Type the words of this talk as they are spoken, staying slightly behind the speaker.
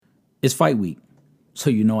It's fight week, so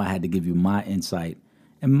you know I had to give you my insight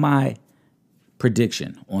and my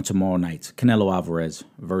prediction on tomorrow night's Canelo Alvarez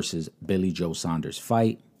versus Billy Joe Saunders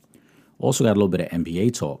fight. Also got a little bit of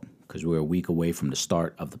NBA talk because we're a week away from the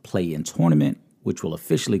start of the play-in tournament, which will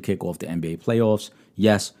officially kick off the NBA playoffs.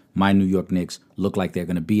 Yes, my New York Knicks look like they're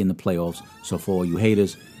going to be in the playoffs, so for all you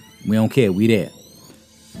haters, we don't care, we there.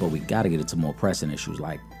 But we got to get into more pressing issues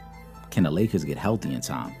like, can the Lakers get healthy in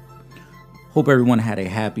time? Hope everyone had a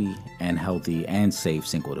happy and healthy and safe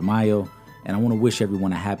Cinco de Mayo. And I want to wish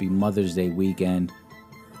everyone a happy Mother's Day weekend.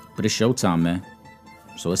 But it's showtime, man.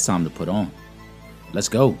 So it's time to put on. Let's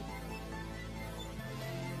go.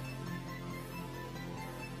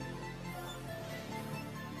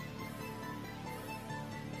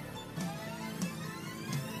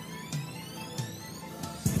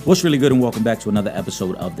 What's really good, and welcome back to another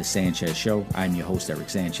episode of The Sanchez Show. I'm your host, Eric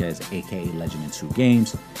Sanchez, aka Legend in Two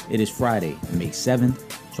Games. It is Friday, May 7th,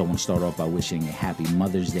 so I want to start off by wishing a happy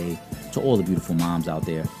Mother's Day to all the beautiful moms out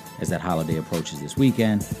there as that holiday approaches this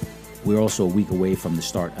weekend. We're also a week away from the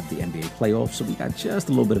start of the NBA playoffs, so we got just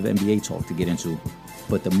a little bit of NBA talk to get into.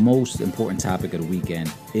 But the most important topic of the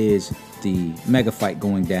weekend is the mega fight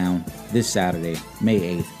going down this Saturday, May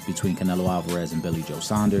 8th, between Canelo Alvarez and Billy Joe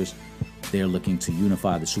Saunders. They're looking to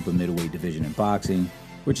unify the super middleweight division in boxing,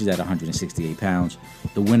 which is at 168 pounds.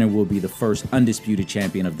 The winner will be the first undisputed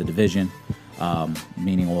champion of the division,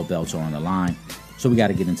 meaning all belts are on the line. So we got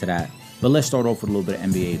to get into that. But let's start off with a little bit of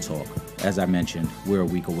NBA talk. As I mentioned, we're a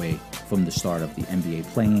week away from the start of the NBA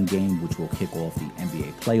play-in game, which will kick off the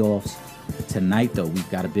NBA playoffs. Tonight, though, we've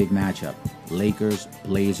got a big matchup. Lakers,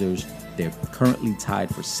 Blazers, they're currently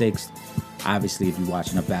tied for 6th. Obviously, if you're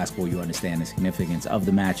watching up basketball, you understand the significance of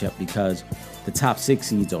the matchup because the top 6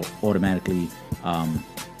 seeds are automatically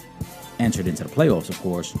entered into the playoffs, of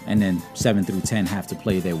course, and then 7 through 10 have to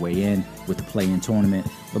play their way in with the play-in tournament.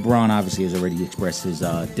 LeBron obviously has already expressed his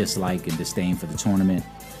dislike and disdain for the tournament.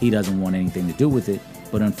 He doesn't want anything to do with it,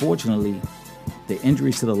 but unfortunately, the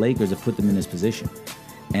injuries to the Lakers have put them in this position.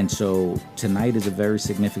 And so tonight is a very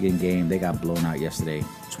significant game. They got blown out yesterday,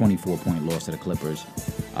 24-point loss to the Clippers.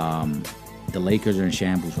 The Lakers are in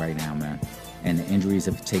shambles right now, man, and the injuries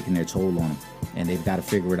have taken their toll on them, and they've got to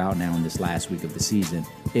figure it out now in this last week of the season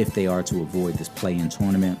if they are to avoid this play-in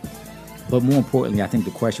tournament. But more importantly, I think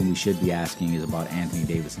the question we should be asking is about Anthony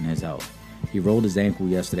Davis and his health. He rolled his ankle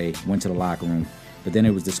yesterday, went to the locker room, but then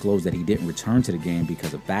it was disclosed that he didn't return to the game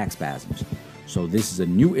because of back spasms. So this is a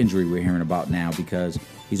new injury we're hearing about now because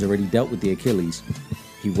he's already dealt with the Achilles.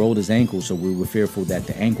 He rolled his ankle, so we were fearful that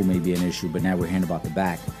the ankle may be an issue, but now we're hearing about the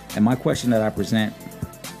back. And my question that I present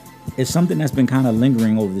is something that's been kind of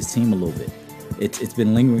lingering over this team a little bit. It's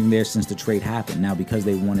been lingering there since the trade happened. Now, because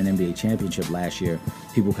they won an NBA championship last year,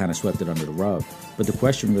 people kind of swept it under the rug. But the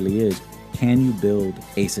question really is, can you build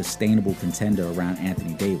a sustainable contender around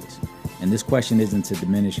Anthony Davis? And this question isn't to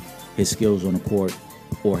diminish his skills on the court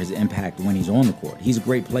or his impact when he's on the court. He's a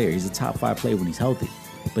great player. He's a top 5 player when he's healthy.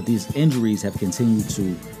 But these injuries have continued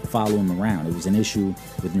to follow him around. It was an issue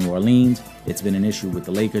with New Orleans. It's been an issue with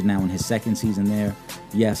the Lakers now in his second season there.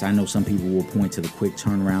 Yes, I know some people will point to the quick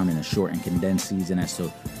turnaround in a short and condensed season as to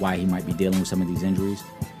why he might be dealing with some of these injuries.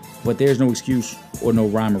 But there's no excuse or no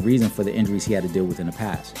rhyme or reason for the injuries he had to deal with in the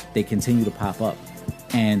past. They continue to pop up.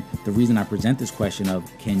 And the reason I present this question of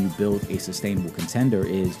can you build a sustainable contender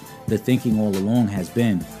is the thinking all along has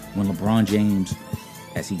been when LeBron James,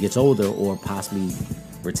 as he gets older or possibly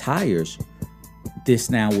retires,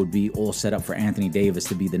 this now would be all set up for Anthony Davis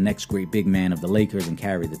to be the next great big man of the Lakers and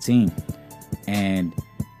carry the team. And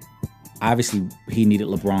obviously he needed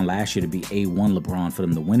LeBron last year to be A1 LeBron for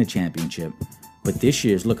them to win a championship. But this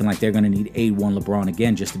year it's looking like they're going to need A1 LeBron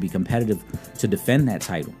again just to be competitive to defend that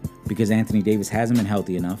title because Anthony Davis hasn't been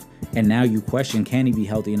healthy enough. And now you question, can he be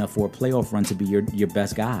healthy enough for a playoff run to be your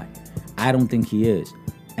best guy? I don't think he is.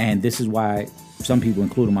 And this is why some people,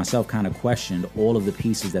 including myself, kind of questioned all of the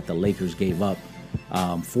pieces that the Lakers gave up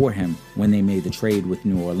for him when they made the trade with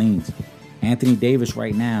New Orleans. Anthony Davis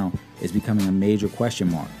right now is becoming a major question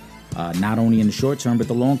mark, not only in the short term, but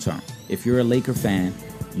the long term. If you're a Laker fan,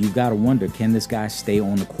 you've got to wonder, can this guy stay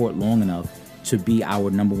on the court long enough to be our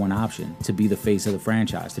number one option, to be the face of the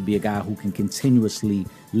franchise, to be a guy who can continuously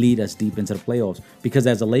lead us deep into the playoffs? Because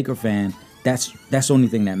as a Laker fan, that's the only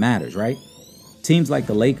thing that matters, right? Teams like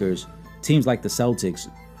the Lakers, teams like the Celtics,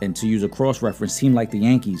 and to use a cross-reference, team like the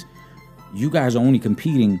Yankees, you guys are only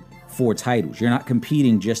competing for titles. You're not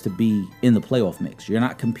competing just to be in the playoff mix. You're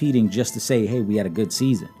not competing just to say, hey, we had a good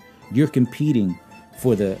season. You're competing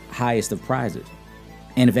for the highest of prizes.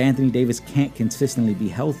 And if Anthony Davis can't consistently be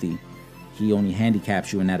healthy, he only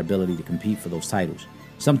handicaps you in that ability to compete for those titles.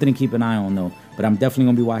 Something to keep an eye on, though. But I'm definitely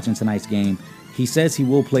going to be watching tonight's game. He says he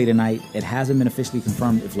will play tonight. It hasn't been officially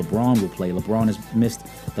confirmed if LeBron will play. LeBron has missed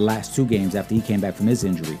the last 2 games after he came back from his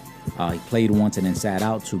injury. He played once and then sat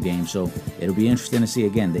out 2 games. So it'll be interesting to see.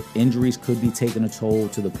 Again, the injuries could be taking a toll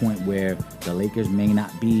to the point where the Lakers may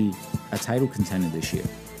not be a title contender this year.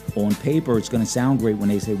 On paper, it's going to sound great when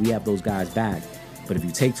they say we have those guys back. But if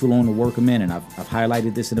you take too long to work them in, and I've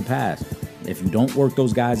highlighted this in the past, if you don't work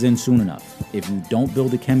those guys in soon enough, if you don't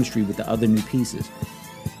build the chemistry with the other new pieces,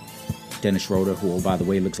 Dennis Schroeder, who, oh, by the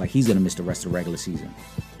way, looks like he's going to miss the rest of the regular season.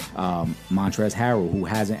 Montrezl Harrell, who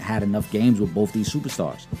hasn't had enough games with both these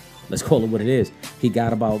superstars. Let's call it what it is. He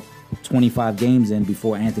got about 25 games in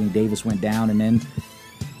before Anthony Davis went down, and then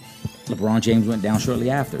LeBron James went down shortly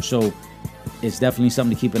after. So it's definitely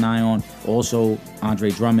something to keep an eye on. Also,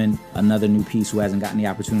 Andre Drummond, another new piece who hasn't gotten the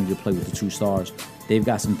opportunity to play with the 2 stars. They've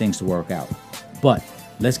got some things to work out. But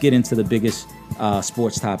let's get into the biggest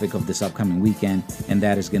sports topic of this upcoming weekend, and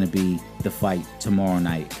that is going to be the fight tomorrow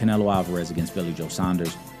night, Canelo Alvarez against Billy Joe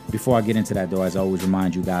Saunders. Before I get into that, though, as I always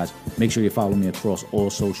remind you guys, make sure you follow me across all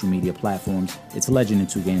social media platforms. It's Legend in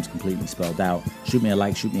 2 Games, completely spelled out. Shoot me a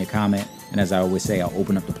like, shoot me a comment, and as I always say, I'll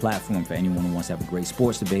open up the platform for anyone who wants to have a great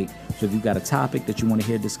sports debate. So if you've got a topic that you want to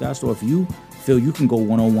hear discussed, or if you feel you can go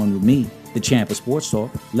one-on-one with me, the champ of sports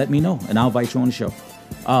talk, let me know, and I'll invite you on the show.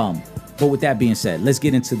 But with that being said, let's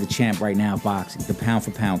get into the champ right now, boxing, the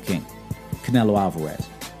pound-for-pound king, Canelo Alvarez.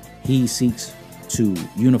 He seeks to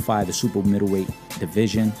unify the super middleweight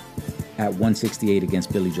division at 168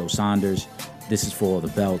 against Billy Joe Saunders. This is for all the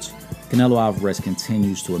belts. Canelo Alvarez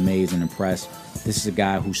continues to amaze and impress. This is a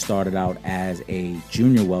guy who started out as a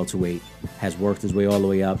junior welterweight, has worked his way all the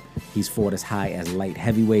way up. He's fought as high as light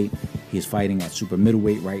heavyweight. He is fighting at super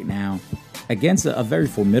middleweight right now against a very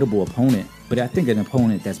formidable opponent, but I think an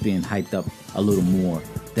opponent that's being hyped up a little more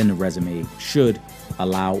than the resume should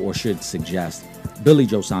allow or should suggest. Billy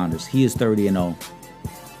Joe Saunders, he is 30-0.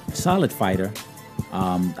 Solid fighter.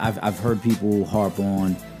 I've heard people harp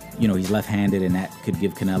on, he's left-handed, and that could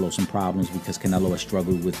give Canelo some problems because Canelo has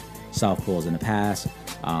struggled with southpaws in the past.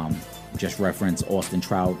 Just reference Austin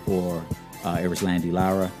Trout or Erislandy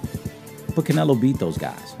Lara. But Canelo beat those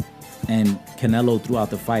guys. And Canelo, throughout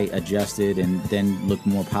the fight, adjusted and then looked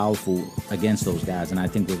more powerful against those guys. And I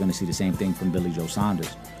think we're going to see the same thing from Billy Joe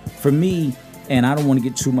Saunders. For me, and I don't want to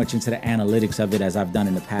get too much into the analytics of it as I've done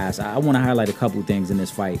in the past, I want to highlight a couple things in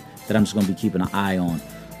this fight that I'm just going to be keeping an eye on.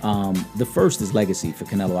 The first is legacy for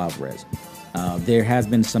Canelo Alvarez. There has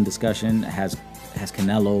been some discussion. Has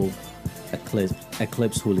Canelo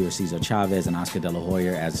eclipsed Julio Cesar Chavez and Oscar De La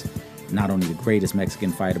Hoya as not only the greatest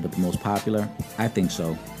Mexican fighter, but the most popular? I think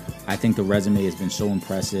so. I think the resume has been so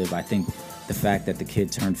impressive. I think the fact that the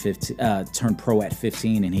kid turned pro at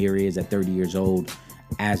 15, and here he is at 30 years old,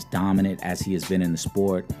 as dominant as he has been in the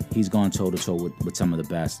sport. He's gone toe-to-toe with some of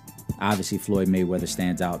the best. Obviously, Floyd Mayweather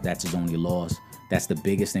stands out. That's his only loss. That's the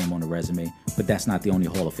biggest name on the resume, but that's not the only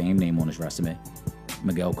Hall of Fame name on his resume.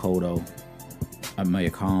 Miguel Cotto, Amir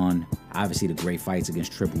Khan, obviously the great fights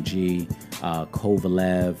against Triple G,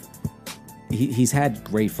 Kovalev. He's had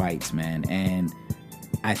great fights, man, and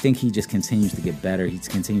I think he just continues to get better. He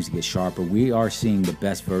continues to get sharper. We are seeing the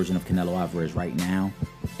best version of Canelo Alvarez right now,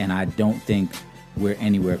 and I don't think we're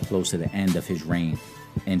anywhere close to the end of his reign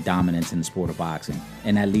and dominance in the sport of boxing.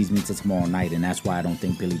 And that leads me to tomorrow night, and that's why I don't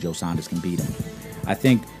think Billy Joe Saunders can beat him. I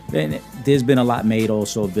think there's been a lot made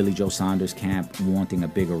also of Billy Joe Saunders' camp wanting a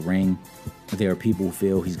bigger ring. There are people who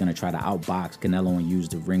feel he's going to try to outbox Canelo and use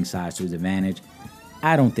the ring size to his advantage.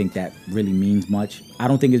 I don't think that really means much. I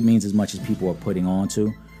don't think it means as much as people are putting on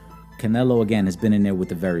to. Canelo, again, has been in there with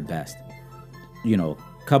the very best.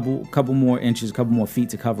 Couple more inches, couple more feet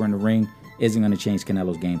to cover in the ring isn't going to change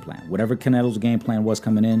Canelo's game plan. Whatever Canelo's game plan was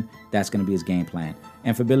coming in, that's going to be his game plan.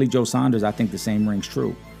 And for Billy Joe Saunders, I think the same rings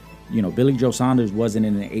true. Billy Joe Saunders wasn't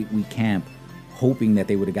in an 8-week camp hoping that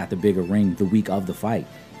they would have got the bigger ring the week of the fight.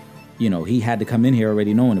 He had to come in here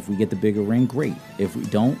already knowing if we get the bigger ring, great. If we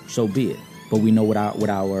don't, so be it. But we know what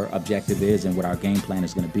our objective is and what our game plan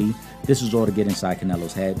is going to be. This is all to get inside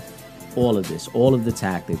Canelo's head. All of this, all of the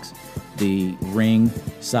tactics, the ring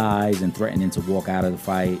size and threatening to walk out of the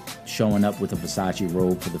fight, showing up with a Versace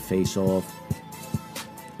robe for the face-off,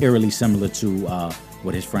 eerily similar to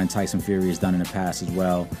what his friend Tyson Fury has done in the past as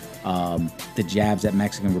well. The jabs at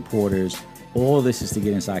Mexican reporters, all this is to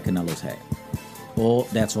get inside Canelo's head.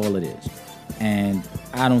 That's all it is. And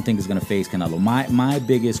I don't think it's going to phase Canelo. My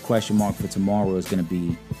biggest question mark for tomorrow is going to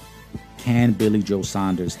be, can Billy Joe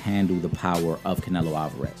Saunders handle the power of Canelo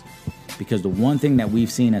Alvarez? Because the one thing that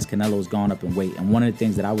we've seen as Canelo has gone up in weight, and one of the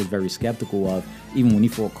things that I was very skeptical of, even when he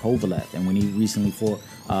fought Kovalev and when he recently fought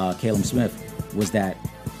Caleb Smith, was that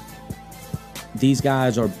these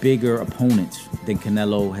guys are bigger opponents than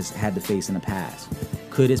Canelo has had to face in the past.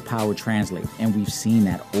 Could his power translate? And we've seen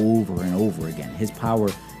that over and over again. His power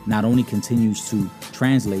not only continues to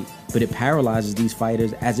translate, but it paralyzes these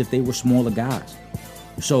fighters as if they were smaller guys.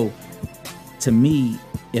 So, to me,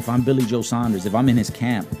 if I'm Billy Joe Saunders, if I'm in his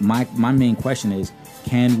camp, my main question is,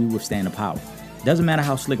 can we withstand the power? Doesn't matter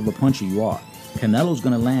how slick of a puncher you are. Canelo's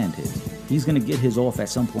going to land his. He's going to get his off at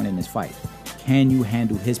some point in this fight. Can you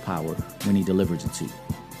handle his power when he delivers it to you?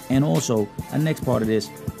 And also, the next part of this,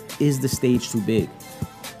 is the stage too big?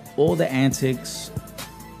 All the antics,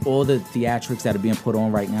 all the theatrics that are being put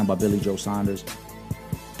on right now by Billy Joe Saunders,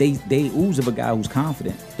 they ooze of a guy who's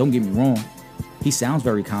confident. Don't get me wrong. He sounds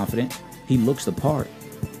very confident. He looks the part.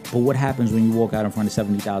 But what happens when you walk out in front of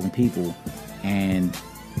 70,000 people and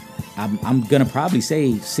I'm going to probably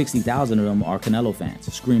say 60,000 of them are Canelo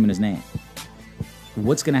fans screaming his name?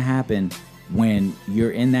 What's going to happen when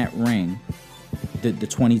you're in that ring, the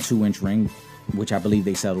 22-inch ring, which I believe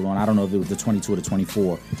they settled on? I don't know if it was the 22 or the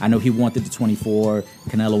 24. I know he wanted the 24.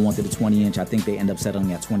 Canelo wanted the 20-inch. I think they end up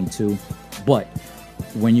settling at 22. But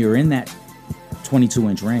when you're in that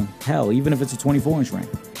 22-inch ring, hell, even if it's a 24-inch ring,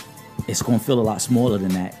 it's going to feel a lot smaller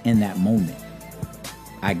than that in that moment.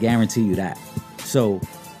 I guarantee you that. So,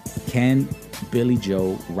 can Billy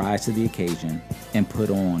Joe rise to the occasion and put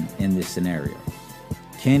on in this scenario?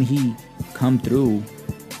 Can he come through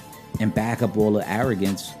and back up all the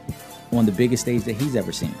arrogance on the biggest stage that he's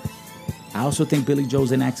ever seen? I also think Billy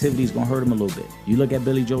Joe's inactivity is going to hurt him a little bit. You look at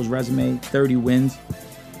Billy Joe's resume, 30 wins.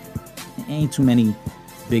 There ain't too many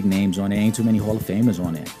big names on there. Ain't too many Hall of Famers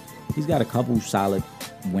on there. He's got a couple solid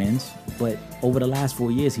wins, but over the last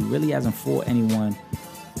 4 years, he really hasn't fought anyone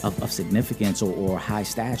of significance or high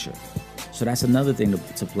stature. So that's another thing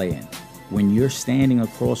to play in. When you're standing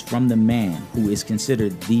across from the man who is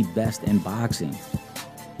considered the best in boxing,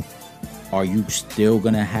 are you still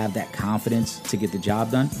going to have that confidence to get the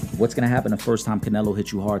job done? What's going to happen the first time Canelo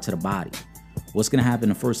hits you hard to the body? What's going to happen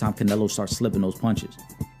the first time Canelo starts slipping those punches?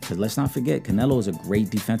 Because let's not forget, Canelo is a great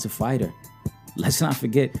defensive fighter. Let's not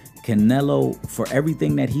forget, Canelo, for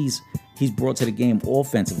everything that he's brought to the game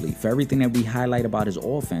offensively, for everything that we highlight about his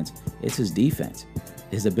offense, it's his defense.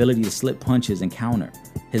 His ability to slip punches and counter.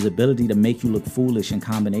 His ability to make you look foolish in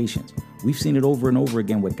combinations. We've seen it over and over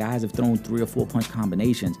again where guys have thrown 3 or 4 punch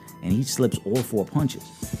combinations and he slips all 4 punches.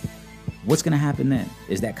 What's going to happen then?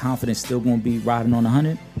 Is that confidence still going to be riding on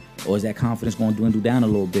 100? Or is that confidence going to dwindle down a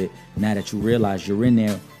little bit now that you realize you're in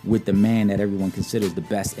there with the man that everyone considers the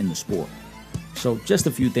best in the sport? So just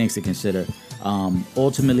a few things to consider.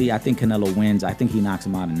 Ultimately, I think Canelo wins. I think he knocks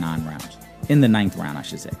him out in 9 rounds. In the 9th round, I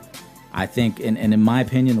should say. I think, and in my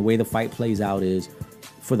opinion, the way the fight plays out is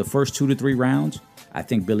for the first 2 to 3 rounds, I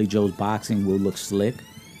think Billy Joe's boxing will look slick.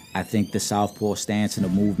 I think the southpaw stance and the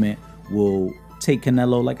movement will take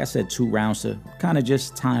Canelo, like I said, 2 rounds to kind of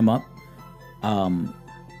just time up.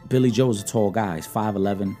 Billy Joe's a tall guy. He's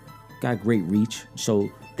 5'11", got great reach.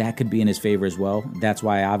 So that could be in his favor as well. That's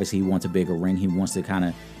why obviously he wants a bigger ring. He wants to kind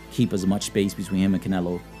of keep as much space between him and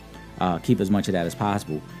Canelo, keep as much of that as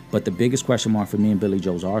possible. But the biggest question mark for me in Billy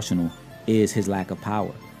Joe's arsenal is his lack of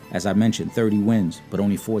power. As I mentioned, 30 wins, but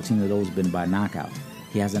only 14 of those have been by knockout.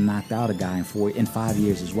 He hasn't knocked out a guy in 5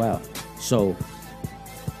 years as well. So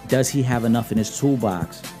does he have enough in his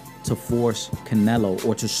toolbox to force Canelo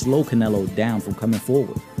or to slow Canelo down from coming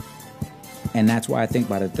forward? And that's why I think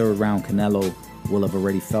by the 3rd round, Canelo will have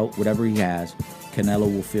already felt whatever he has.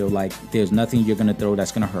 Canelo will feel like there's nothing you're going to throw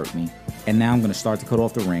that's going to hurt me. And now I'm going to start to cut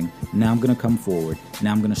off the ring. Now I'm going to come forward.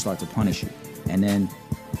 Now I'm going to start to punish you. And then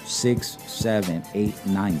 6, 7, 8,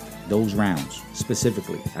 9, those rounds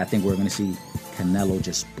specifically, I think we're going to see Canelo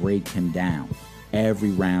just break him down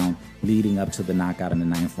every round leading up to the knockout in the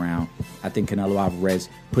 9th round. I think Canelo Alvarez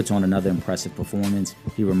puts on another impressive performance.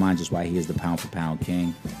 He reminds us why he is the pound-for-pound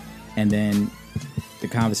king. And then the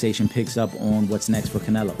conversation picks up on what's next for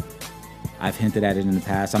Canelo. I've hinted at it in the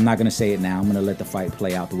past. I'm not going to say it now. I'm going to let the fight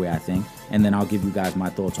play out the way I think. And then I'll give you guys my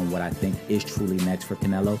thoughts on what I think is truly next for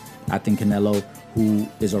Canelo. I think Canelo, who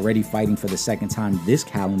is already fighting for the 2nd time this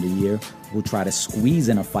calendar year, will try to squeeze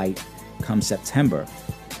in a fight come September,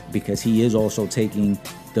 because he is also taking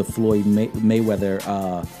the Floyd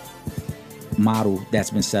Mayweather model that's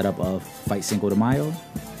been set up of fight Cinco de Mayo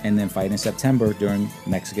and then fight in September during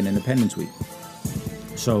Mexican Independence Week.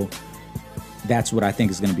 So that's what I think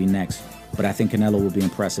is going to be next. But I think Canelo will be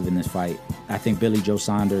impressive in this fight. I think Billy Joe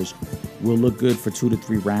Saunders will look good for 2 to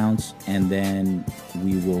 3 rounds, and then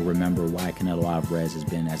we will remember why Canelo Alvarez has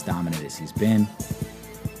been as dominant as he's been.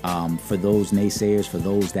 For those naysayers, for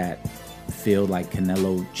those that feel like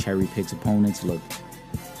Canelo cherry picks opponents, look,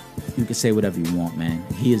 you can say whatever you want, man.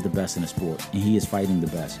 He is the best in the sport, and he is fighting the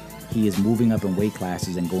best. He is moving up in weight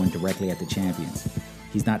classes and going directly at the champions.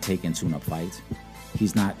 He's not taking tune-up fights.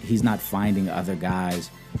 He's not finding other guys,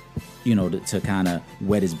 to kind of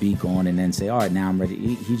wet his beak on and then say, all right, now I'm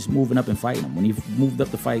ready. He's moving up and fighting them. When he moved up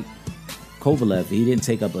to fight Kovalev, he didn't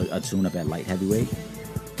take up a tune-up at light heavyweight.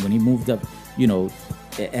 When he moved up,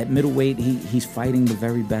 at middleweight, he's fighting the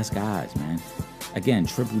very best guys, man. Again,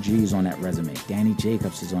 Triple G is on that resume. Danny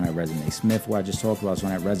Jacobs is on that resume. Smith, who I just talked about, is on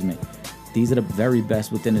that resume. These are the very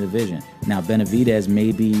best within the division. Now, Benavidez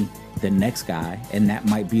may be the next guy, and that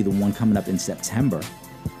might be the one coming up in September.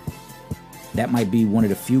 That might be one of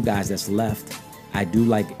the few guys that's left. I do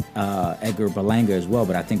like Edgar Berlanga as well,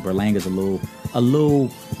 but I think Berlanga's a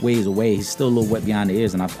little ways away. He's still a little wet behind the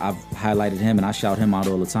ears, and I've highlighted him, and I shout him out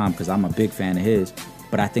all the time because I'm a big fan of his.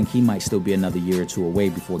 But I think he might still be another year or two away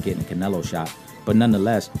before getting a Canelo shot. But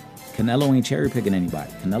nonetheless, Canelo ain't cherry-picking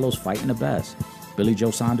anybody. Canelo's fighting the best. Billy Joe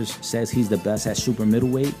Saunders says he's the best at super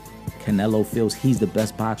middleweight. Canelo feels he's the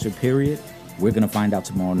best boxer, period. We're going to find out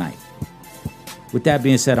tomorrow night. With that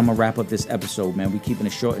being said, I'm going to wrap up this episode, man. We're keeping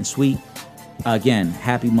it short and sweet. Again,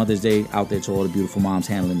 happy Mother's Day out there to all the beautiful moms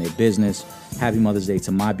handling their business. Happy Mother's Day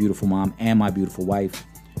to my beautiful mom and my beautiful wife.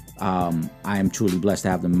 I am truly blessed to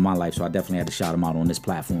have them in my life, so I definitely had to shout them out on this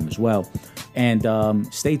platform as well. And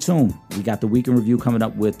stay tuned. We got the weekend review coming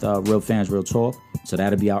up with Real Fans, Real Talk. So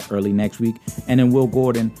that'll be out early next week. And then Will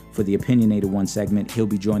Gordon for the Opinionated One segment. He'll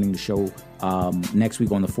be joining the show next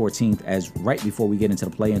week on the 14th, as right before we get into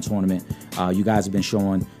the play-in tournament. You guys have been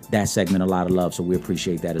showing that segment a lot of love, so we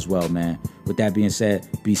appreciate that as well, man. With that being said,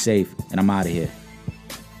 be safe, and I'm out of here.